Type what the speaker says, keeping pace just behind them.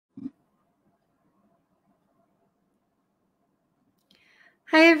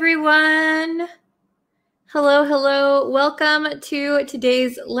Hi, everyone. Hello, hello. Welcome to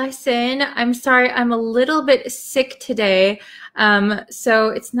today's lesson. I'm sorry, I'm a little bit sick today, so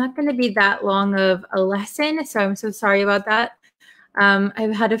it's not going to be that long of a lesson, so I'm so sorry about that.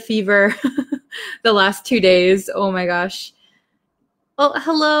 I've had a fever the last 2 days. Oh my gosh. Oh,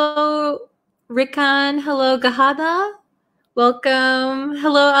 hello, Rikan. Hello, Gahada. Welcome.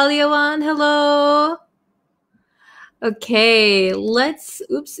 Hello, Aliawan. Hello. Okay, oops.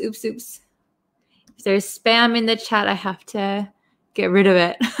 If there's spam in the chat, I have to get rid of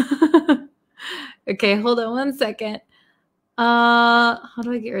it. Okay, hold on 1 second. How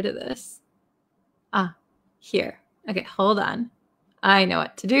do I get rid of this? Here. Okay, hold on. I know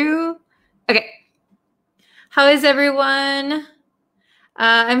what to do. Okay. How is everyone?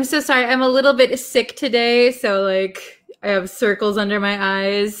 I'm so sorry. I'm a little bit sick today, so like I have circles under my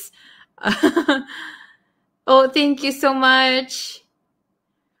eyes. Oh, thank you so much.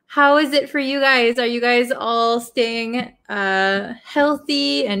 How is it for you guys? Are you guys all staying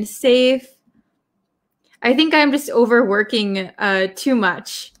healthy and safe? I think I'm just overworking too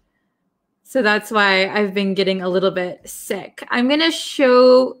much. So that's why I've been getting a little bit sick. I'm going to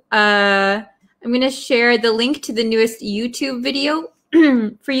share the link to the newest YouTube video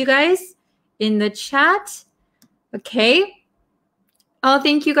for you guys in the chat. Okay. Oh,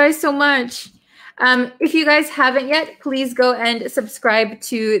 thank you guys so much. If you guys haven't yet, please go and subscribe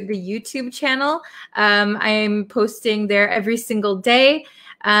to the YouTube channel. I'm posting there every single day.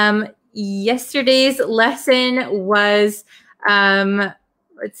 Yesterday's lesson was,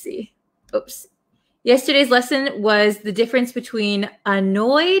 Yesterday's lesson was the difference between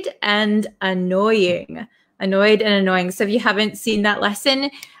annoyed and annoying. Annoyed and annoying. So if you haven't seen that lesson,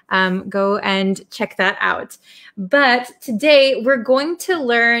 go and check that out. But today we're going to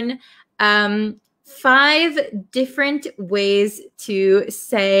learn 5 different ways to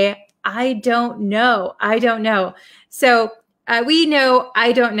say, I don't know. I don't know. So we know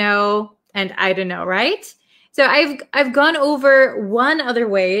I don't know and I don't know, right? So I've gone over one other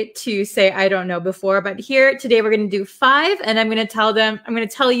way to say I don't know before, but here today we're going to do 5, and I'm going to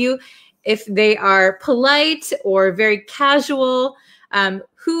tell you if they are polite or very casual,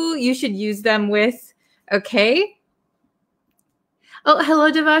 who you should use them with. Okay. Oh,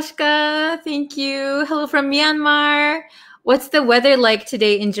 hello, Devashka. Thank you. Hello from Myanmar. What's the weather like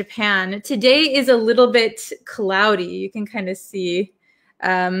today in Japan? Today is a little bit cloudy. You can kind of see.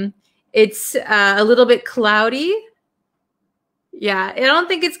 It's a little bit cloudy. Yeah, I don't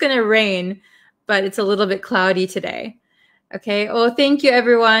think it's going to rain, but it's a little bit cloudy today. Okay. Oh, thank you,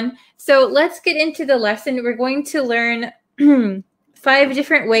 everyone. So let's get into the lesson. We're going to learn 5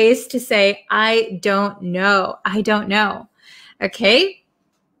 different ways to say, I don't know. I don't know. Okay,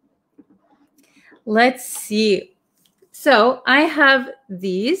 let's see. So I have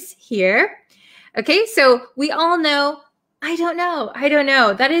these here. Okay, so we all know, I don't know, I don't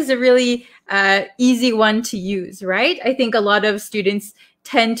know. That is a really easy one to use, right? I think a lot of students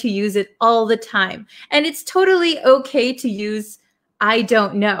tend to use it all the time. And it's totally okay to use I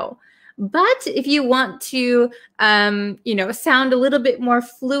don't know. But if you want to, sound a little bit more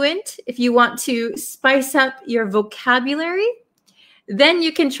fluent, if you want to spice up your vocabulary, then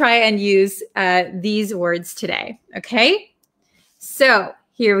you can try and use these words today, okay? So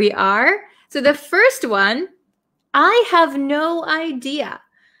here we are. So the first one, I have no idea.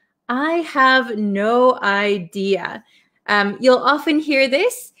 I have no idea. You'll often hear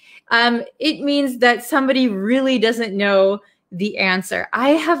this. It means that somebody really doesn't know the answer. I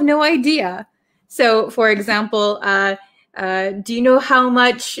have no idea. So for example, do you know how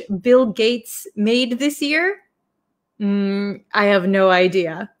much Bill Gates made this year? I have no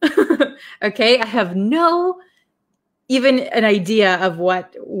idea. Okay, I have even an idea of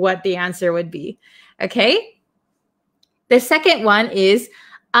what the answer would be. Okay. The second one is,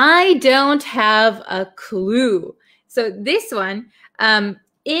 I don't have a clue. So this one,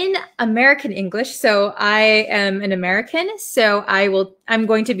 in American English, so I am an American, so I'm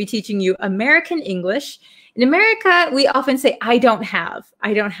going to be teaching you American English. In America, we often say, I don't have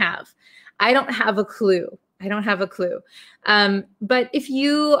a clue. I don't have a clue. But if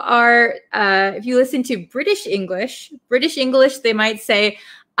you listen to British English, they might say,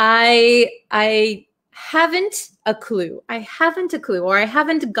 I haven't a clue. I haven't a clue, or I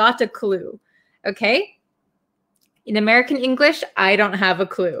haven't got a clue. Okay? In American English, I don't have a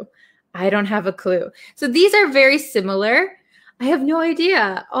clue. I don't have a clue. So these are very similar. I have no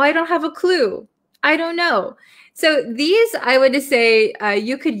idea. Oh, I don't have a clue. I don't know. So these, I would say,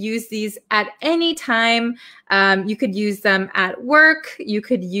 you could use these at any time. You could use them at work. You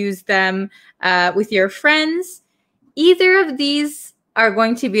could use them with your friends. Either of these are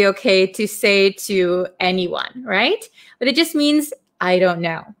going to be okay to say to anyone, right? But it just means I don't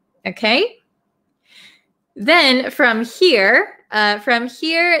know, okay? Then from here,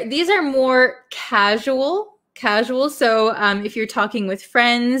 these are more casual. So if you're talking with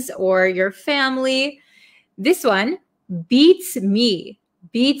friends or your family, this one, beats me.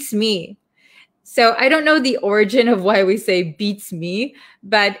 So I don't know the origin of why we say beats me,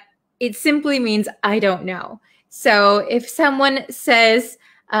 but it simply means I don't know. So if someone says,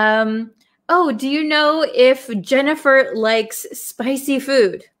 oh, do you know if Jennifer likes spicy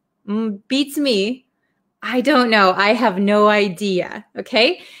food? Beats me. I don't know. I have no idea.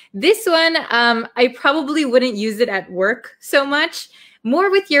 Okay. This one, I probably wouldn't use it at work so much, more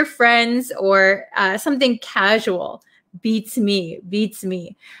with your friends or something casual. Beats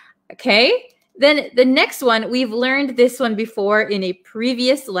me. Okay. Then the next one, we've learned this one before in a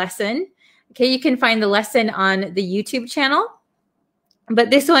previous lesson. Okay. You can find the lesson on the YouTube channel. But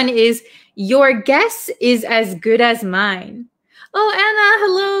this one is, your guess is as good as mine. Oh, Anna,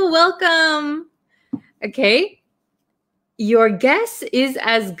 hello, welcome. Okay. Your guess is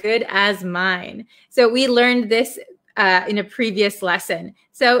as good as mine. So we learned this in a previous lesson.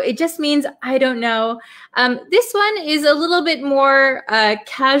 So it just means I don't know. This one is a little bit more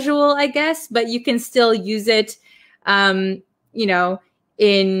casual, I guess, but you can still use it, you know,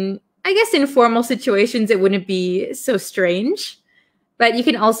 in formal situations, it wouldn't be so strange. But you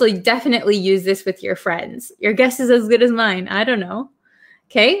can also definitely use this with your friends. Your guess is as good as mine. I don't know.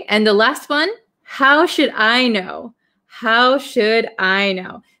 Okay. And the last one, how should I know? How should I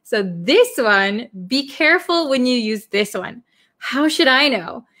know? So this one, be careful when you use this one. How should I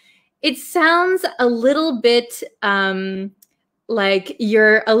know? It sounds a little bit like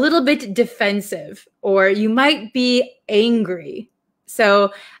you're a little bit defensive, or you might be angry.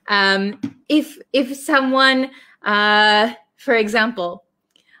 So if someone, for example,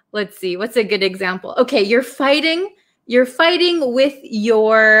 let's see, what's a good example? Okay, you're fighting with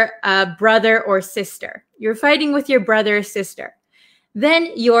your brother or sister. You're fighting with your brother or sister.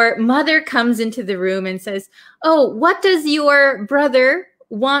 Then your mother comes into the room and says, oh, what does your brother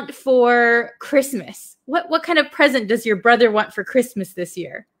want for Christmas? What kind of present does your brother want for Christmas this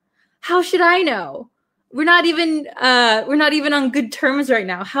year? How should I know? We're not even on good terms right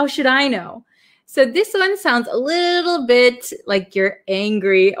now. How should I know? So this one sounds a little bit like you're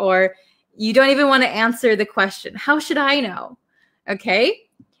angry, or you don't even want to answer the question. How should I know? Okay.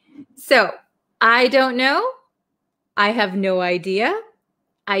 So I don't know. I have no idea.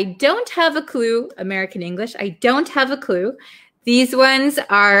 I don't have a clue. American English. I don't have a clue. These ones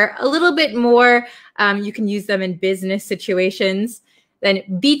are a little bit more, you can use them in business situations. Then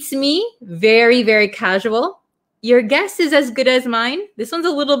beats me, very, very casual. Your guess is as good as mine. This one's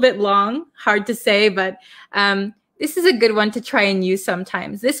a little bit long, hard to say, but this is a good one to try and use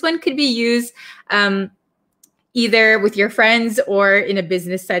sometimes. This one could be used either with your friends or in a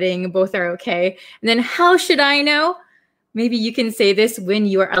business setting. Both are okay. And then how should I know? Maybe you can say this when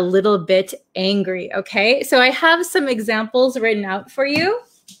you are a little bit angry, okay? So I have some examples written out for you.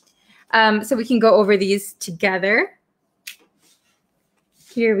 So we can go over these together.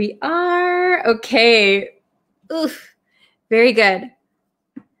 Here we are. Okay. Oof. Very good.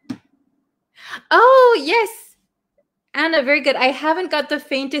 Oh, yes. Anna, very good. I haven't got the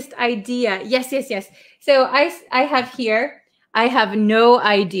faintest idea. Yes. So I have here, I have no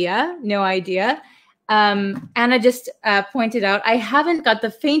idea. Anna just pointed out, I haven't got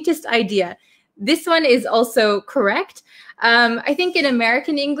the faintest idea. This one is also correct. I think in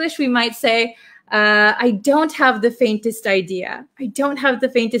American English, we might say, I don't have the faintest idea. I don't have the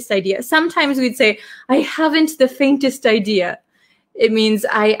faintest idea. Sometimes we'd say, I haven't the faintest idea. It means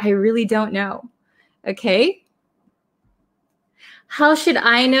I really don't know. Okay. How should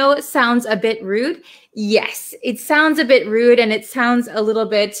I know sounds a bit rude. Yes, it sounds a bit rude, and it sounds a little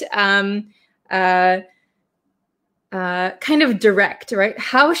bit kind of direct, right?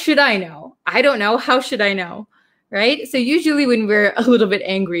 How should I know? I don't know. How should I know? Right? So usually when we're a little bit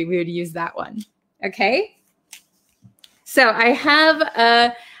angry, we would use that one. Okay. So I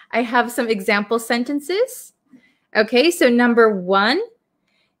have some example sentences. Okay. So number 1,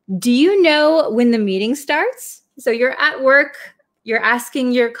 do you know when the meeting starts? So you're at work, you're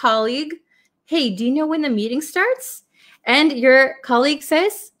asking your colleague, hey, do you know when the meeting starts? And your colleague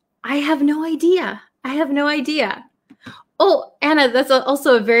says, I have no idea. I have no idea. Oh, Anna, that's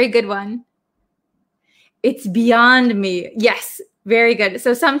also a very good one. It's beyond me. Yes, very good.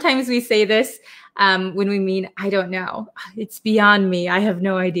 So sometimes we say this when we mean, I don't know. It's beyond me. I have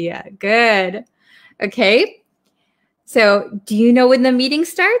no idea. Good. Okay. So do you know when the meeting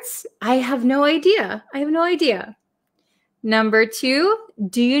starts? I have no idea. I have no idea. Number 2,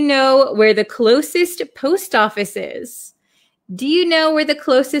 do you know where the closest post office is? Do you know where the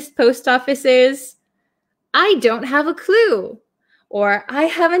closest post office is? I don't have a clue. Or I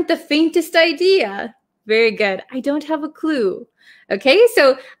haven't the faintest idea. Very good. I don't have a clue. Okay,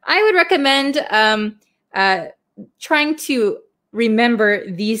 so I would recommend trying to remember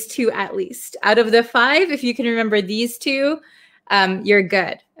these 2 at least. Out of the 5, if you can remember these 2, you're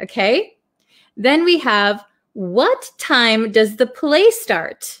good. Okay? Then we have, what time does the play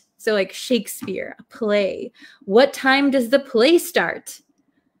start? So like Shakespeare, a play. What time does the play start?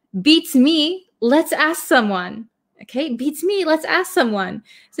 Beats me. Let's ask someone. Okay, beats me. Let's ask someone.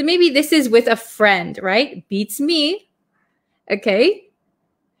 So maybe this is with a friend, right? Beats me. Okay.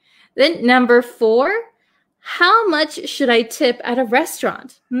 Then number 4, how much should I tip at a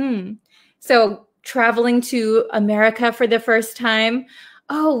restaurant? So traveling to America for the first time.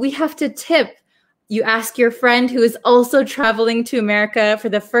 Oh, we have to tip. You ask your friend who is also traveling to America for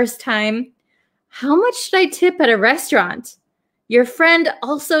the first time, how much should I tip at a restaurant? Your friend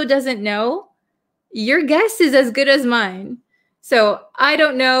also doesn't know. Your guess is as good as mine. So I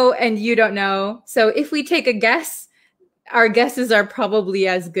don't know and you don't know. So if we take a guess, our guesses are probably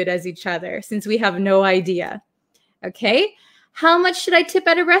as good as each other since we have no idea. Okay, how much should I tip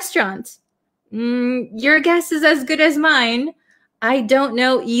at a restaurant? Your guess is as good as mine. I don't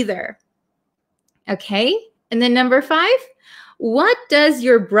know either. Okay, and then number 5, what does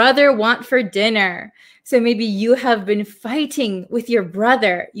your brother want for dinner? So maybe you have been fighting with your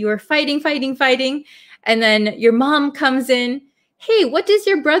brother. You are fighting, and then your mom comes in. Hey, what does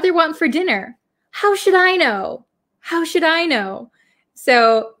your brother want for dinner? How should I know? How should I know?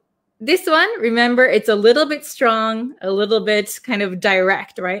 So this one, remember, it's a little bit strong, a little bit kind of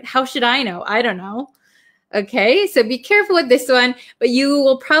direct, right? How should I know? I don't know. Okay, so be careful with this one, but you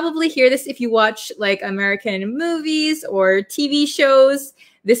will probably hear this if you watch like American movies or TV shows.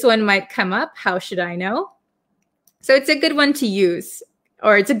 This one might come up. How should I know? So it's a good one to use,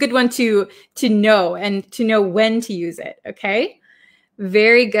 or it's a good one to know and to know when to use it. Okay,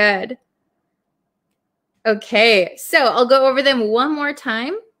 very good. Okay, so I'll go over them one more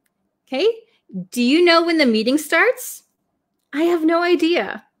time. Okay, do you know when the meeting starts? I have no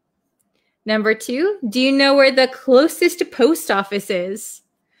idea. Number 2, do you know where the closest post office is?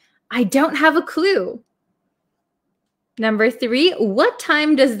 I don't have a clue. Number 3, what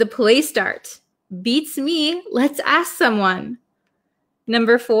time does the play start? Beats me. Let's ask someone.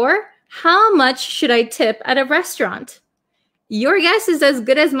 Number 4, how much should I tip at a restaurant? Your guess is as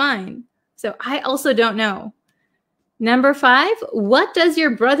good as mine. So I also don't know. Number 5, what does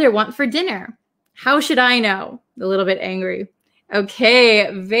your brother want for dinner? How should I know? A little bit angry.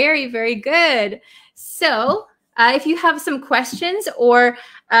 Okay, very, very good. So if you have some questions or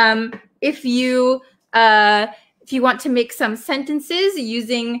if you want to make some sentences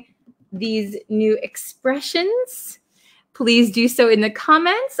using these new expressions, please do so in the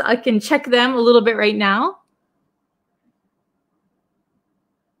comments. I can check them a little bit right now.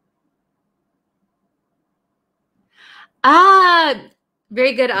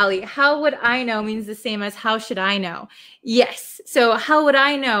 Very good, Ali. How would I know means the same as how should I know? Yes. So how would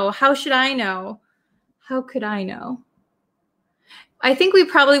I know? How should I know? How could I know? I think we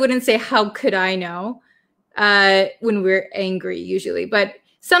probably wouldn't say how could I know when we're angry usually, but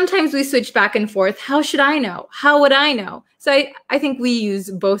sometimes we switch back and forth. How should I know? How would I know? So I think we use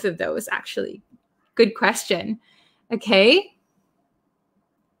both of those actually. Good question. Okay.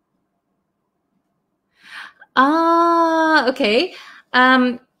 Okay.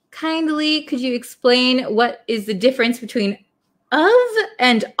 Kindly, could you explain what is the difference between of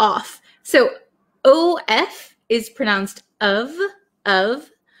and off? So OF is pronounced of.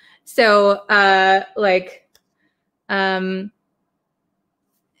 So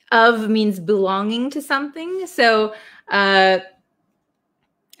of means belonging to something. So I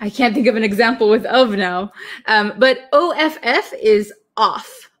can't think of an example with of now. But OFF is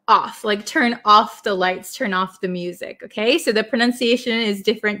off, like turn off the lights, turn off the music. Okay, so the pronunciation is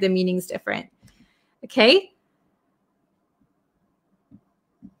different, the meaning's different. Okay.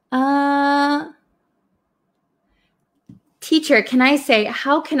 Teacher, can I say,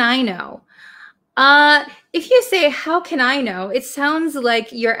 how can I know? If you say, how can I know? It sounds like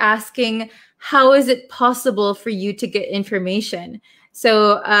you're asking, how is it possible for you to get information?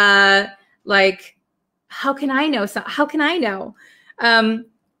 So like, how can I know? So how can I know?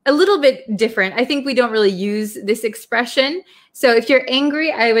 A little bit different. I think we don't really use this expression. So if you're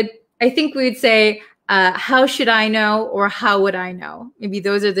angry, I think we would say, how should I know? Or how would I know? Maybe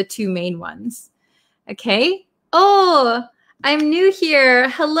those are the two main ones. Okay. Oh, I'm new here.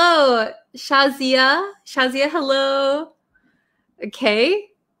 Hello, Shazia. Shazia, hello. Okay.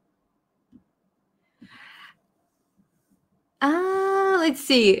 Let's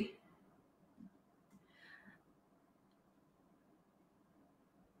see.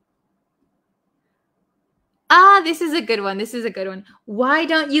 This is a good one. This is a good one. Why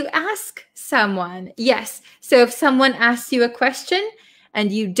don't you ask someone? Yes. So if someone asks you a question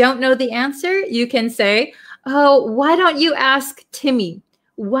and you don't know the answer, you can say, oh, why don't you ask Timmy?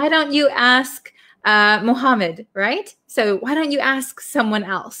 Why don't you ask Mohammed, right? So why don't you ask someone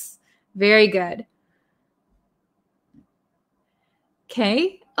else? Very good.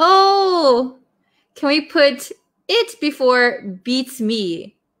 Okay. Oh, can we put it before beats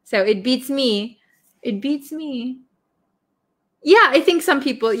me? So it beats me. It beats me. Yeah, I think some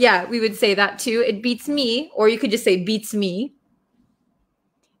people, yeah, we would say that too. It beats me, or you could just say beats me.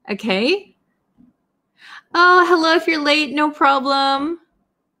 Okay. Oh, hello if you're late, no problem.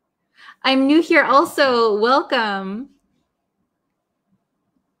 I'm new here also. Welcome.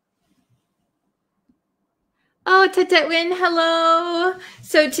 Oh, Tatetwin, hello.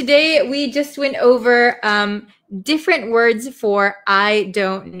 So today we just went over different words for I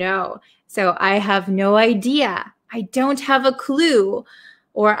don't know. So I have no idea. I don't have a clue.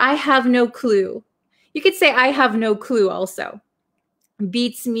 Or I have no clue. You could say I have no clue also.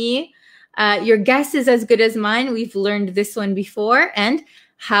 Beats me. Your guess is as good as mine. We've learned this one before. And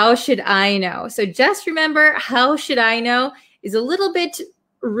how should I know? So just remember, how should I know is a little bit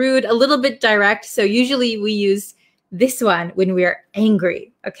rude, a little bit direct. So usually we use this one when we're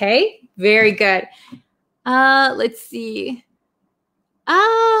angry. Okay, very good. Let's see.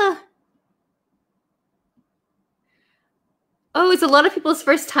 Oh, it's a lot of people's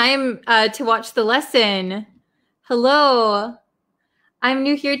first time to watch the lesson. Hello. I'm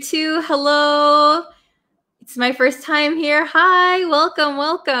new here too. Hello. It's my first time here. Hi, welcome,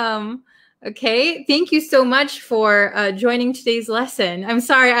 welcome. Okay, thank you so much for joining today's lesson. I'm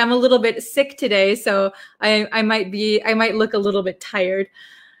sorry, I'm a little bit sick today, so I might look a little bit tired.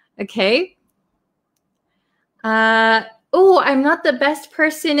 Okay. I'm not the best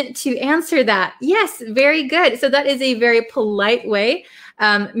person to answer that. Yes, very good. So that is a very polite way.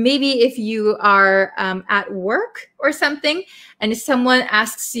 Maybe if you are at work or something and someone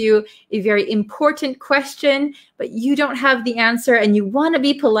asks you a very important question, but you don't have the answer and you want to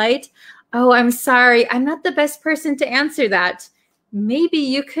be polite, oh, I'm sorry, I'm not the best person to answer that. Maybe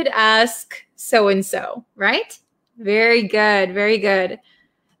you could ask so-and-so, right? Very good, very good.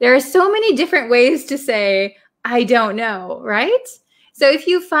 There are so many different ways to say, I don't know, right? So if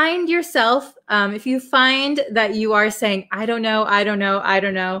you find yourself, if you find that you are saying, I don't know, I don't know, I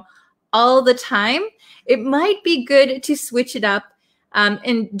don't know, all the time, it might be good to switch it up.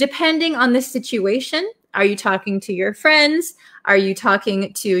 And depending on the situation, are you talking to your friends? Are you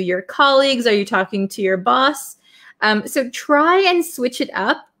talking to your colleagues? Are you talking to your boss? So try and switch it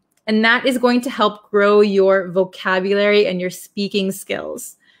up. And that is going to help grow your vocabulary and your speaking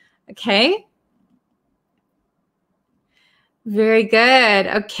skills. Okay? Very good.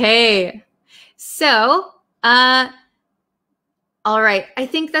 Okay. So, all right. I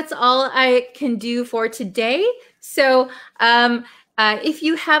think that's all I can do for today. So, if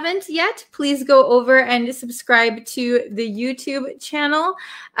you haven't yet, please go over and subscribe to the YouTube channel.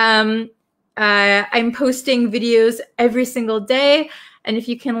 I'm posting videos every single day. And if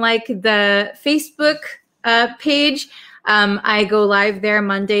you can like the Facebook page, I go live there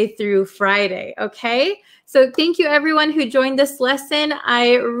Monday through Friday. Okay. So thank you everyone who joined this lesson.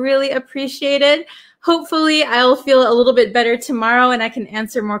 I really appreciate it. Hopefully I'll feel a little bit better tomorrow and I can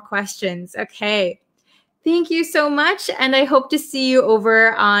answer more questions. Okay. Thank you so much. And I hope to see you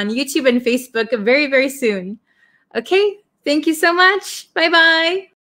over on YouTube and Facebook very, very soon. Okay. Thank you so much. Bye-bye.